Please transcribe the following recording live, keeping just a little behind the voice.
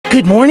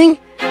Good morning.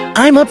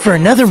 I'm up for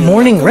another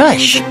morning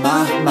rush.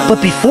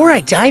 But before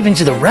I dive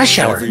into the rush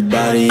hour,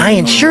 I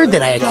ensured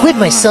that I equip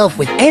myself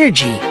with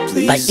energy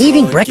by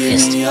eating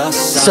breakfast.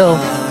 So,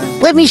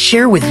 let me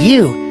share with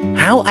you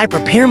how I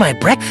prepare my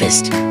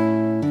breakfast.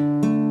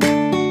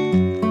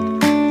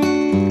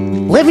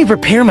 Let me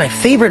prepare my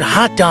favorite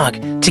hot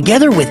dog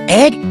together with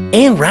egg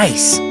and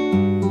rice.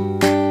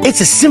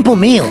 It's a simple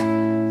meal,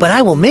 but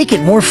I will make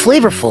it more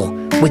flavorful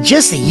with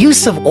just the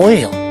use of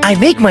oil. I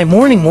make my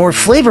morning more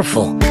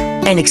flavorful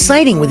and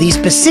exciting with these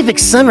Pacific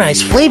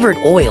Sunrise flavored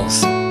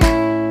oils.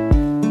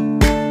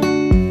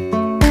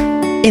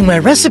 In my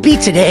recipe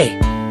today,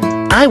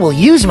 I will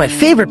use my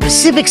favorite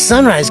Pacific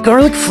Sunrise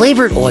garlic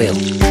flavored oil.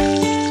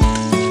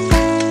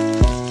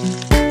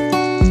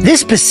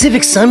 This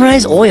Pacific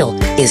Sunrise oil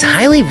is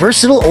highly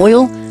versatile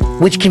oil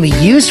which can be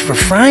used for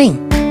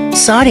frying,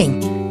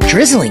 sauteing,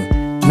 drizzling,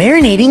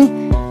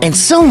 marinating, and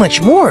so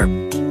much more.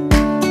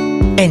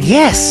 And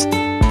yes,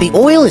 the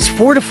oil is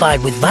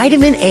fortified with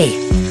vitamin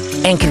A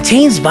and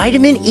contains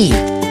vitamin E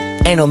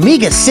and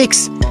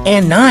omega-6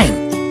 and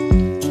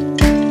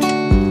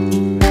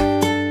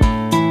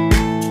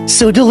 9.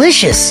 So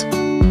delicious!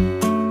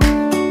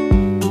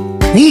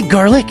 Need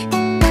garlic?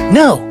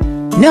 No,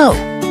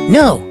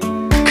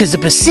 because the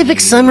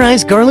Pacific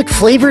Sunrise garlic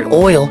flavored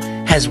oil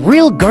has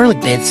real garlic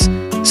bits,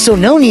 so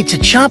no need to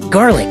chop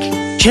garlic.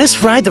 Just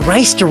fry the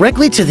rice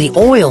directly to the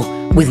oil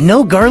with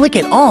no garlic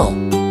at all.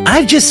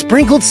 I've just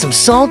sprinkled some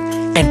salt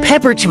and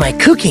pepper to my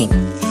cooking.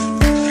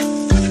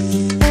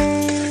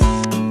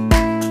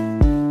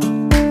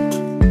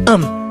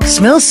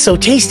 Smells so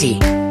tasty.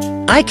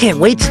 I can't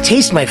wait to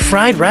taste my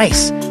fried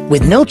rice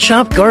with no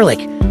chopped garlic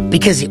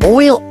because the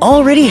oil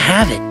already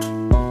have it.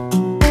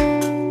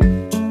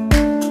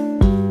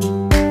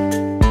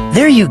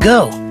 There you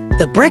go.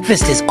 The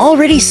breakfast is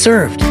already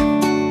served.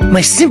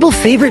 My simple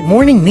favorite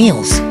morning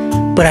meals,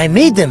 but I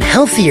made them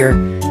healthier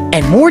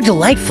and more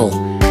delightful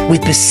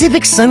with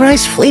Pacific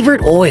Sunrise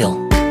flavored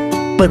oil.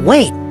 But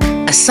wait,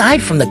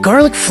 aside from the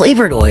garlic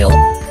flavored oil,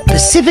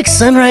 Pacific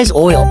Sunrise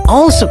oil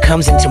also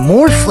comes into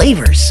more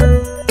flavors.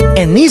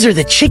 And these are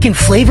the chicken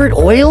flavored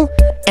oil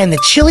and the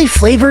chili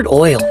flavored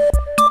oil.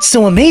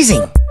 So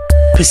amazing!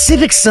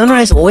 Pacific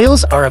Sunrise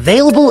oils are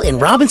available in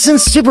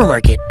Robinson's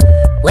Supermarket,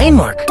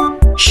 Landmark,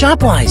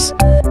 Shopwise,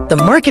 The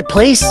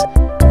Marketplace,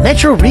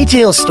 Metro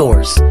Retail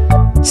Stores,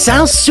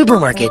 South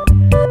Supermarket,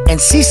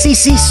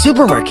 NCCC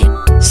Supermarket,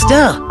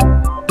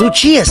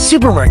 Lucia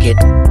Supermarket,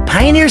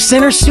 Pioneer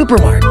Center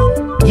Supermart,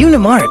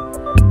 Unimart,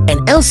 and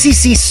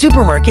LCC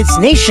supermarkets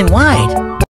nationwide.